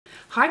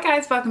Hi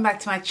guys, welcome back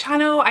to my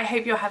channel. I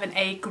hope you're having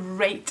a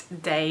great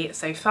day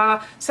so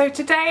far. So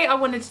today I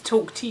wanted to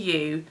talk to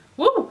you,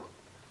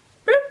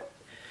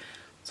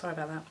 sorry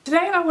about that.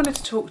 Today I wanted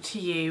to talk to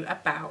you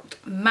about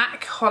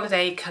MAC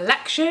holiday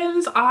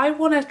collections. I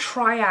want to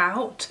try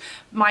out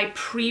my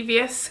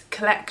previous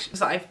collections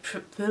that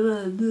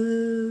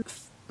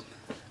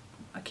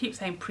I keep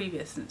saying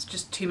previous and it's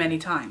just too many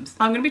times.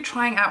 I'm going to be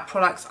trying out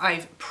products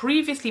I've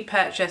previously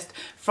purchased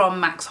from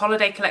MAC's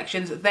holiday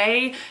collections.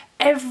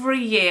 Every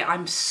year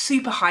I'm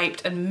super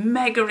hyped and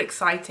mega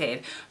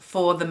excited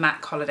for the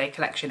MAC holiday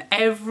collection.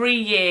 Every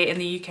year in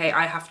the UK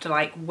I have to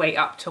like wait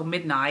up till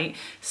midnight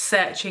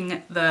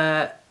searching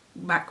the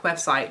MAC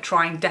website,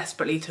 trying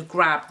desperately to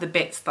grab the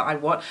bits that I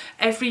want.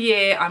 Every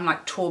year I'm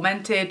like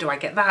tormented. Do I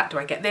get that? Do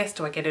I get this?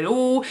 Do I get it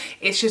all?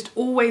 It's just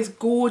always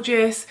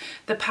gorgeous.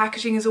 The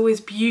packaging is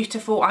always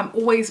beautiful. I'm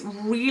always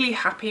really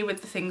happy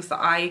with the things that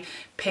I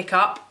pick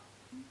up,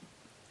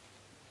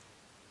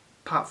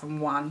 apart from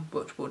one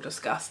which we'll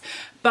discuss.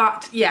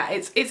 But yeah,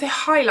 it's a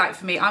highlight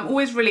for me. I'm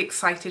always really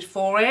excited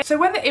for it. So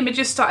when the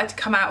images started to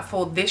come out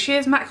for this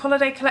year's MAC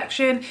holiday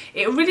collection,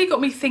 it really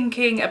got me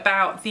thinking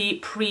about the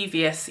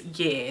previous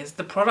years,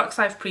 the products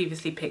I've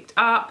previously picked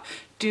up.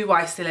 Do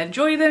I still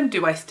enjoy them?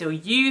 Do I still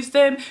use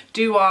them?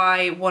 Do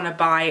I want to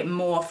buy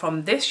more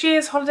from this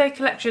year's holiday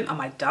collection?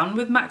 Am I done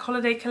with MAC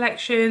holiday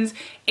collections?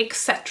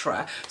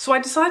 Etc. So I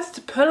decided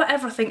to pull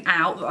everything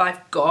out that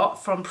I've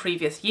got from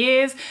previous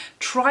years,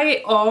 try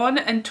it on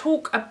and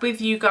talk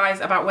with you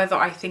guys about whether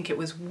I think it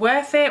was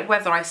worth it,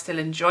 whether I still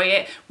enjoy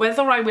it,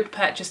 whether I would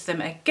purchase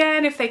them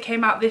again if they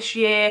came out this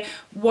year,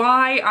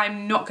 why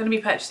I'm not going to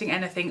be purchasing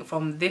anything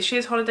from this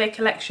year's holiday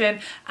collection,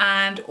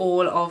 and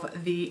all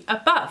of the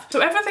above. So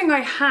everything I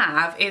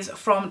have is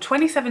from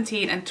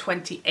 2017 and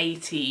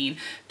 2018.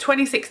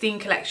 2016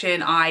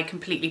 collection I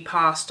completely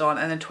passed on,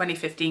 and the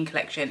 2015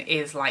 collection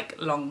is like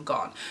long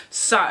gone.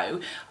 So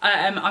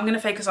I'm going to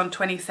focus on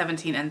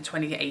 2017 and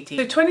 2018.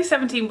 So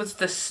 2017 was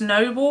the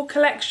Snowball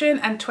collection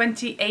and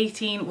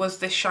 2018 was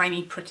the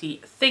Shiny Pretty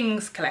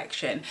Things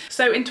collection.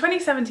 So in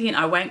 2017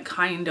 I went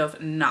kind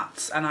of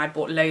nuts and I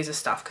bought loads of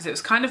stuff because it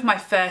was kind of my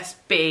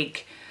first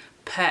big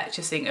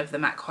purchasing of the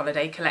MAC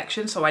holiday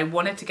collection, so I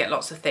wanted to get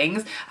lots of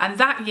things, and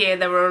that year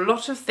there were a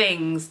lot of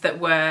things that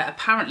were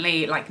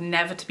apparently like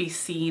never to be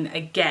seen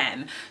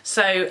again.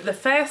 So the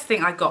first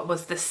thing I got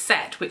was the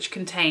set, which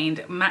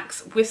contained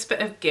MAC's Whisper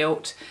of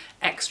Gilt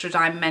Extra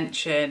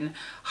Dimension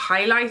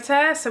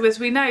highlighter. So as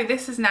we know,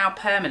 this is now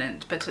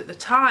permanent, but at the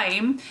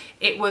time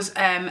it was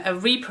a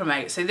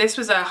re-promote. So this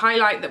was a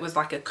highlight that was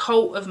like a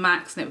cult of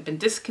MAC's and it had been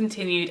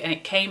discontinued, and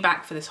it came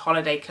back for this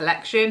holiday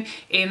collection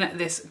in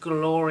this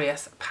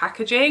glorious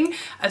packaging.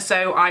 And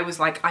so I was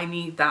like, I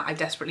need that, I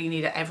desperately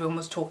need it. Everyone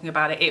was talking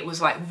about it. It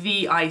was like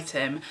the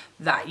item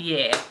that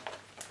year.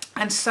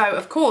 And so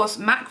of course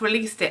MAC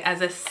released it as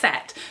a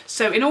set.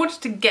 So in order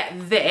to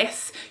get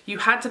this, you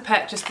had to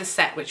purchase the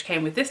set, which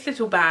came with this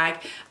little bag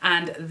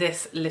and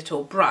this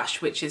little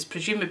brush, which is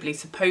presumably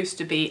supposed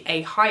to be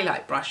a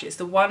highlight brush. It's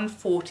the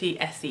 140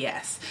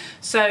 SES.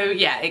 So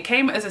yeah, it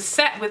came as a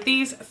set with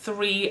these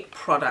three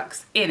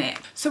products in it.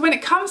 So when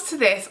it comes to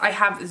this, I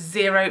have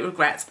zero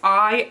regrets.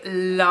 I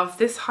love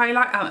this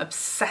highlight. I'm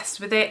obsessed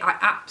with it. I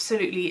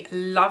absolutely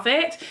love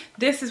it.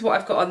 This is what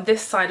I've got on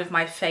this side of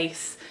my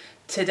face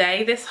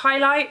today, this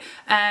highlight.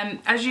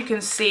 As you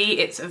can see,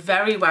 it's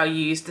very well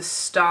used. The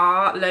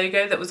star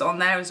logo that was on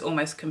there is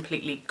almost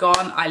completely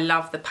gone. I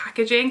love the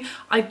packaging.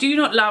 I do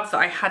not love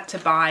that I had to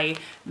buy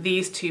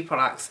these two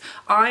products.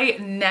 I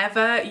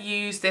never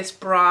use this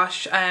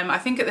brush. I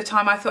think at the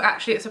time I thought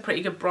actually it's a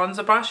pretty good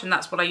bronzer brush, and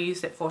that's what I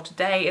used it for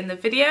today in the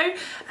video.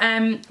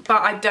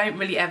 But I don't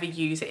really ever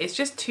use it. It's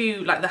just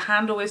too, like, the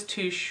handle is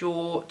too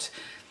short.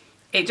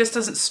 It just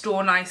doesn't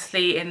store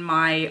nicely in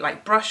my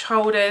like brush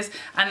holders.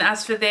 And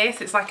as for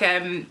this, it's like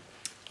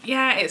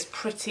yeah, it's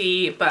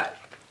pretty, but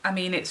I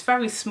mean, it's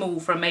very small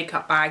for a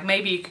makeup bag.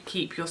 Maybe you could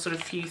keep your sort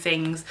of few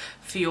things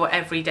for your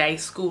everyday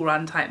school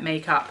run type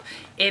makeup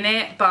in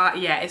it, but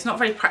yeah, it's not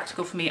very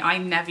practical for me. I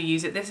never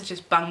use it. This is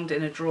just bunged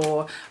in a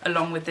drawer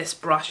along with this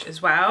brush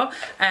as well.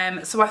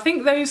 So I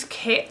think those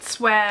kits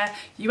where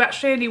you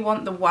actually only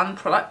want the one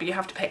product but you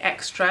have to pay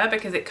extra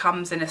because it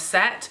comes in a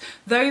set,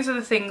 those are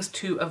the things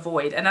to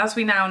avoid. And as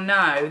we now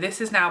know,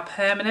 this is now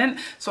permanent,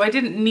 so I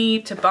didn't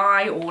need to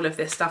buy all of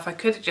this stuff. I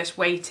could have just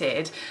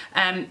waited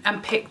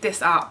and picked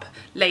this up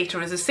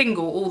later as a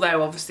single,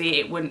 although obviously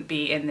it wouldn't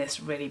be in this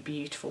really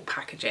beautiful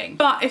packaging.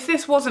 But if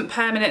this wasn't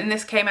permanent and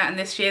this came out in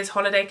this year's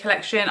holiday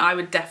collection, I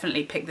would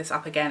definitely pick this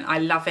up again. I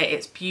love it,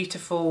 it's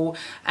beautiful.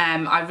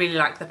 I really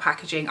like the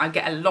packaging. I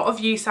get a lot of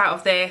use out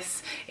of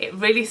this. It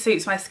really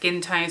suits my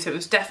skin tone, so it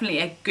was definitely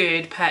a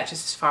good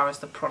purchase as far as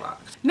the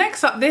product.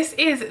 Next up, this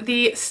is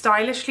the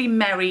Stylishly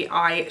Merry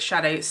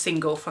eyeshadow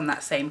single from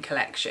that same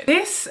collection.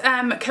 This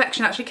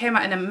collection actually came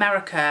out in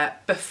America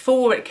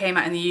before it came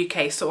out in the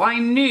UK, so I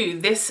knew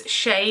this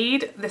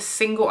shade, this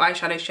single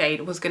eyeshadow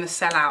shade, was going to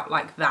sell out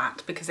like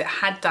that because it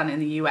had done in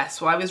the US,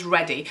 so I was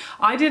ready.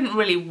 I didn't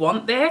really want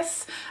want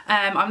this.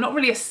 I'm not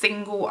really a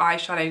single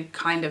eyeshadow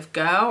kind of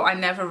girl. I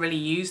never really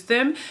use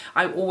them.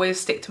 I always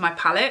stick to my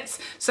palettes.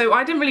 So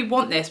I didn't really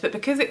want this, but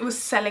because it was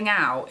selling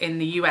out in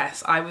the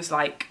US, I was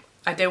like,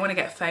 I don't want to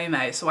get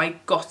FOMO, so I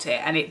got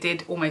it, and it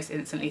did almost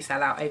instantly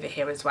sell out over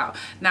here as well.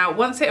 Now,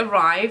 once it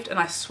arrived and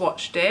I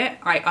swatched it,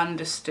 I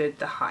understood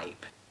the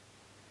hype.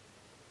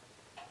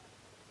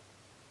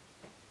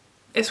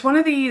 It's one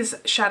of these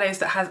shadows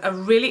that has a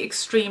really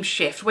extreme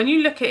shift. When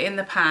you look at it in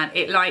the pan,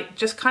 it like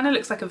just kind of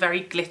looks like a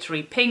very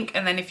glittery pink,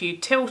 and then if you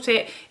tilt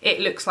it, it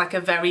looks like a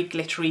very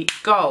glittery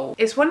gold.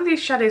 It's one of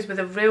these shadows with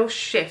a real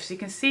shift. So you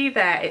can see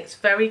there, it's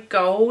very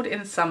gold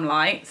in some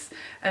lights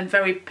and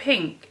very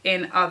pink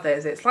in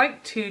others. It's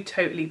like two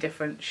totally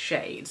different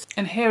shades.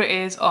 And here it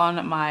is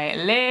on my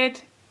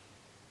lid.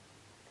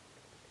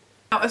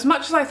 Now, as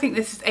much as I think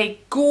this is a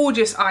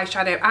gorgeous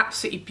eyeshadow,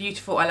 absolutely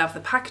beautiful, I love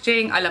the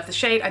packaging, I love the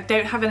shade, I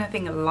don't have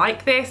anything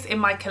like this in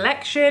my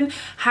collection.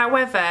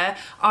 However,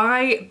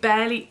 I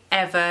barely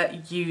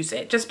ever use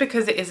it just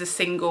because it is a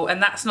single,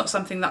 and that's not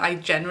something that I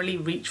generally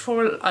reach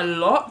for a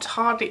lot,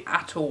 hardly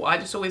at all. I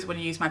just always want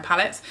to use my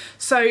palettes.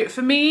 So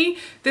for me,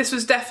 this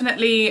was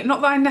definitely, not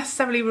that I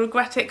necessarily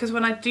regret it, because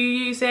when I do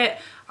use it,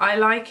 I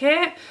like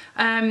it,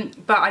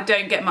 but I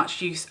don't get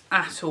much use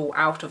at all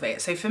out of it.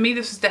 So for me,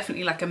 this was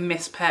definitely like a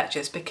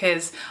mispurchase,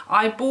 because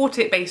I bought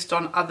it based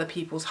on other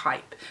people's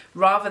hype,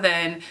 rather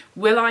than,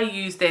 will I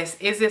use this?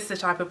 Is this the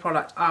type of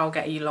product I'll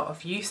get a lot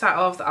of use out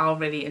of, that I'll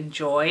really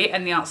enjoy?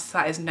 And the answer to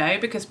that is no,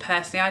 because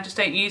personally, I just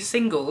don't use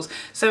singles.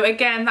 So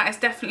again, that is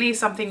definitely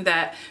something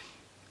that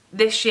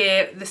this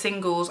year, the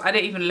singles, I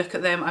don't even look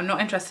at them. I'm not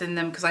interested in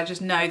them because I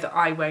just know that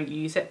I won't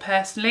use it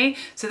personally.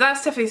 So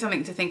that's definitely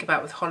something to think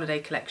about with holiday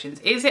collections.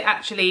 Is it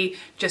actually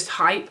just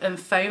hype and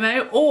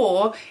FOMO,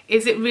 or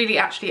is it really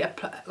actually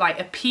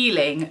like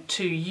appealing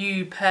to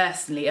you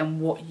personally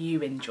and what you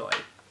enjoy?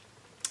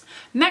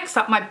 Next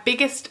up, my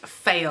biggest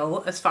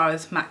fail as far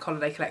as MAC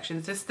holiday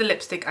collections. This is the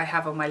lipstick I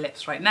have on my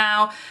lips right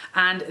now,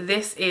 and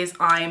this is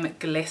I'm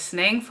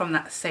Glistening from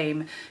that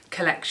same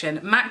collection.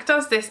 MAC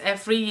does this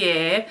every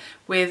year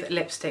with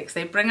lipsticks.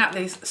 They bring out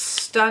these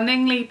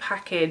stunningly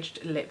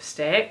packaged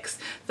lipsticks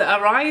that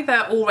are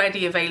either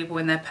already available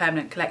in their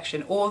permanent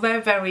collection, or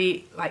they're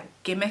very like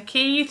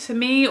gimmicky to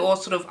me, or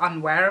sort of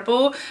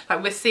unwearable.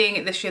 Like we're seeing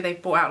it this year,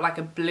 they've brought out like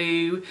a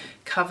blue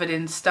covered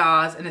in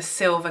stars and a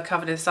silver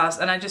covered in stars,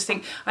 and I just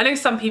think, I know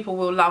some people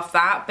will love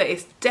that, but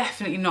it's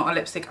definitely not a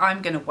lipstick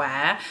I'm gonna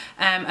wear.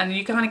 And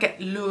you kind of get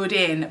lured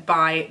in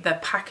by the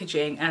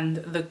packaging and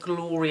the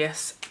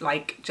glorious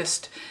like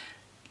just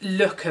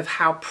look of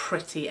how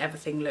pretty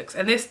everything looks,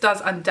 and this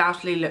does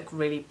undoubtedly look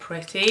really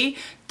pretty.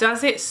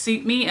 Does it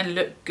suit me and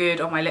look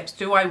good on my lips?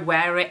 Do I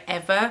wear it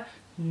ever?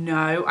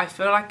 No. I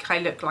feel like I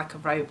look like a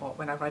robot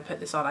whenever I put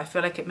this on. I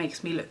feel like it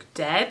makes me look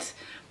dead.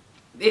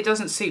 It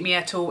doesn't suit me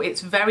at all.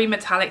 It's very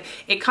metallic.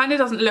 It kind of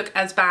doesn't look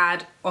as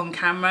bad on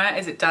camera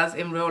as it does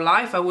in real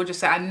life. I will just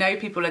say, I know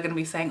people are going to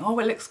be saying, oh,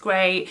 it looks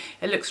great,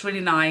 it looks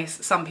really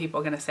nice. Some people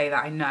are going to say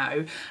that, I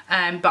know.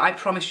 But I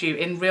promise you,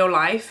 in real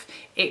life,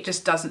 it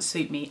just doesn't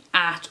suit me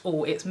at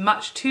all. It's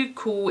much too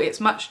cool. It's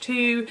much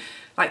too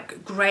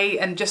like grey,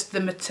 and just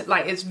the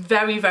like it's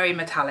very, very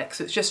metallic.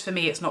 So it's just, for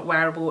me, it's not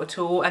wearable at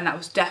all. And that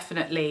was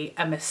definitely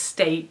a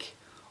mistake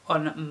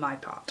on my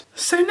part.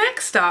 So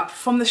next up,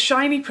 from the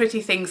Shiny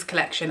Pretty Things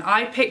collection,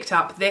 I picked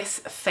up this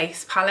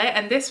face palette,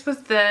 and this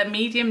was the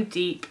medium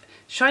deep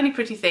Shiny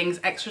Pretty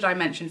Things Extra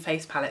Dimension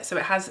face palette. So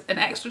it has an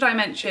extra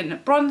dimension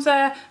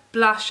bronzer,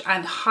 blush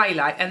and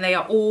highlight, and they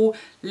are all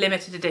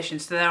limited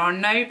editions. So there are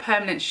no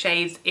permanent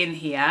shades in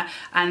here,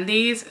 and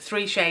these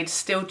 3 shades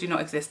still do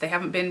not exist. They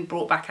haven't been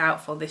brought back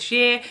out for this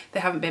year.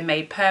 They haven't been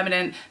made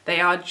permanent.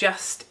 They are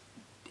just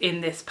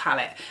in this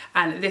palette,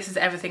 and this is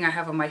everything I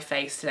have on my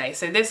face today.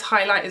 So this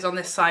highlight is on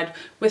this side,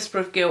 Whisper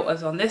of Guilt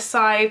is on this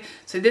side.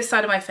 So this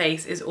side of my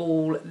face is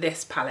all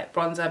this palette,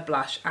 bronzer,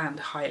 blush and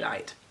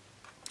highlight.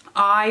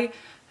 I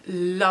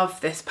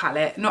love this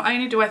palette. Not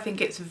only do I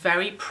think it's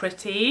very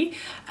pretty,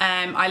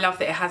 I love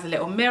that it has a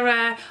little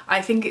mirror.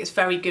 I think it's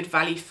very good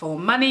value for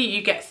money.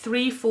 You get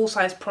 3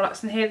 full-size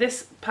products in here.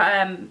 This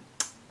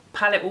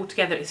palette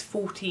altogether is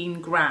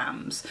 14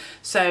 grams,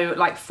 so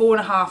like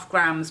 4.5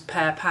 grams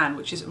per pan,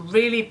 which is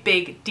really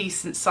big,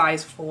 decent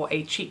size for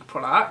a cheek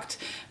product.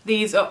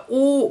 These are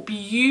all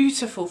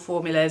beautiful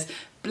formulas,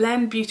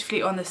 blend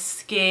beautifully on the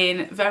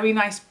skin, very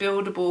nice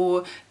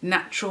buildable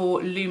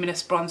natural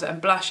luminous bronzer and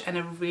blush, and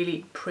a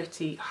really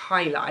pretty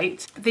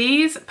highlight.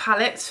 These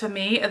palettes for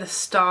me are the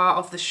star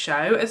of the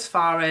show as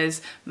far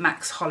as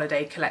MAC's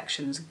holiday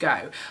collections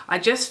go. I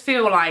just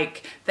feel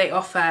like they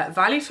offer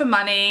value for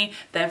money,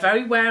 they're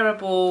very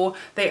wearable,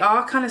 they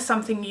are kind of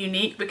something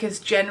unique, because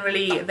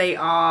generally they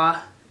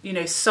are, you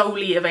know,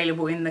 solely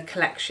available in the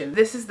collection.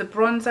 This is the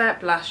bronzer,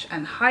 blush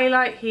and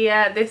highlight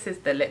here. This is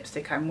the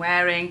lipstick I'm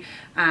wearing,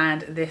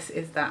 and this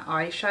is that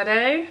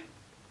eyeshadow.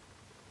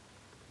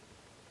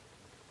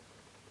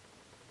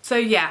 So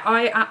yeah,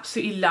 I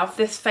absolutely love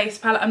this face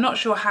palette. I'm not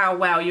sure how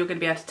well you're going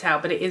to be able to tell,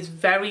 but it is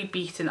very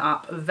beaten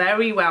up,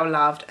 very well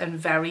loved and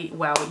very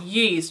well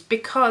used,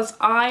 because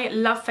I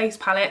love face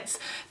palettes.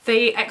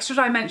 The Extra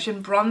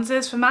Dimension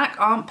bronzers for MAC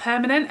aren't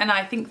permanent, and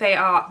I think they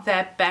are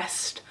their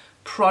best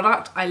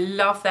product. I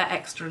love their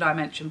Extra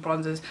Dimension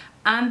bronzers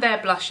and their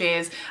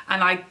blushes,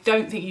 and I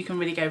don't think you can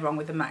really go wrong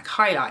with the MAC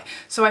highlight.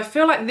 So I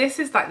feel like this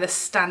is like the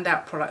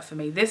standout product for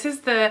me. This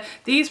is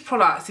these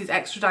products, these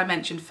Extra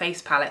Dimension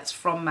face palettes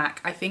from MAC,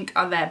 I think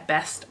are their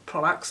best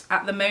products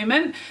at the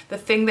moment. The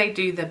thing they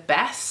do the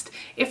best.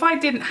 If I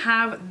didn't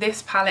have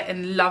this palette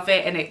and love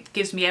it and it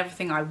gives me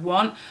everything I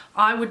want,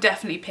 I would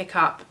definitely pick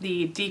up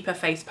the deeper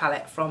face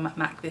palette from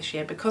MAC this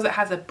year, because it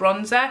has a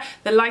bronzer.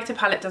 The lighter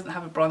palette doesn't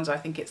have a bronzer. I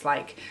think it's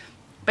like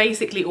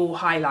basically all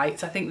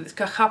highlights. I think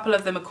a couple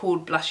of them are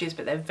called blushes,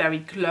 but they're very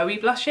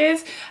glowy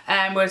blushes,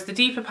 whereas the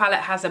deeper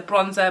palette has a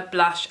bronzer,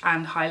 blush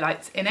and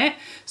highlights in it.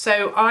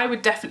 So I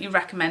would definitely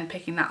recommend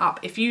picking that up.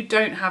 If you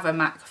don't have a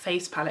MAC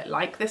face palette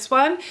like this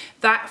one,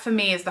 that for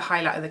me is the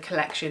highlight of the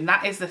collection.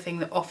 That is the thing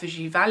that offers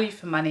you value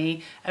for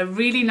money, a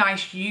really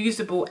nice,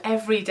 usable,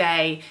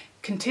 everyday,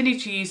 continue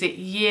to use it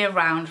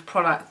year-round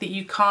product that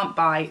you can't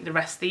buy the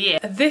rest of the year.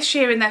 This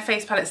year in their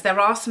face palettes there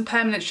are some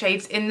permanent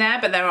shades in there,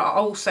 but there are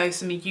also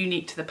some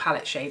unique to the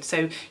palette shade.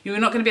 So you're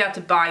not going to be able to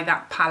buy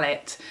that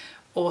palette,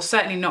 or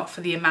certainly not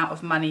for the amount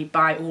of money,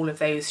 buy all of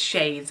those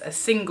shades as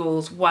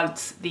singles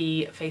once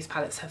the face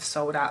palettes have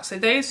sold out. So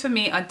those for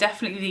me are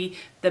definitely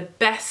the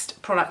best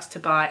products to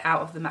buy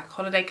out of the MAC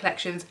holiday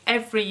collections.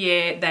 Every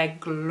year they're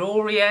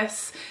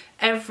glorious.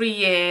 Every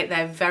year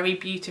they're very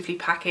beautifully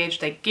packaged,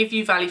 they give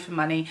you value for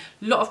money,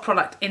 a lot of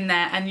product in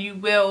there, and you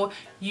will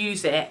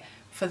use it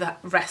for the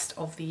rest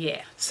of the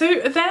year.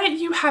 So there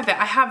you have it.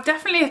 I have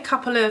definitely a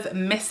couple of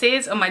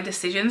misses on my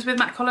decisions with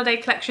MAC holiday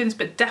collections,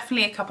 but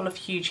definitely a couple of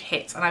huge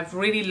hits, and I've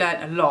really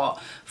learned a lot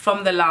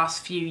from the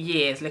last few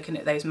years looking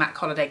at those MAC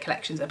holiday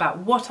collections about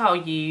what I'll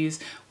use,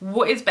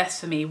 what is best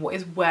for me, what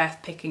is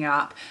worth picking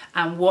up,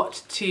 and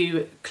what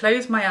to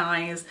close my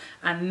eyes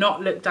and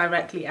not look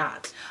directly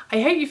at.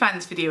 I hope you found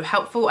this video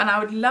helpful, and I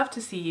would love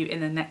to see you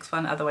in the next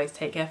one. Otherwise,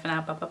 take care for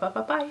now. Bye bye bye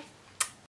bye bye.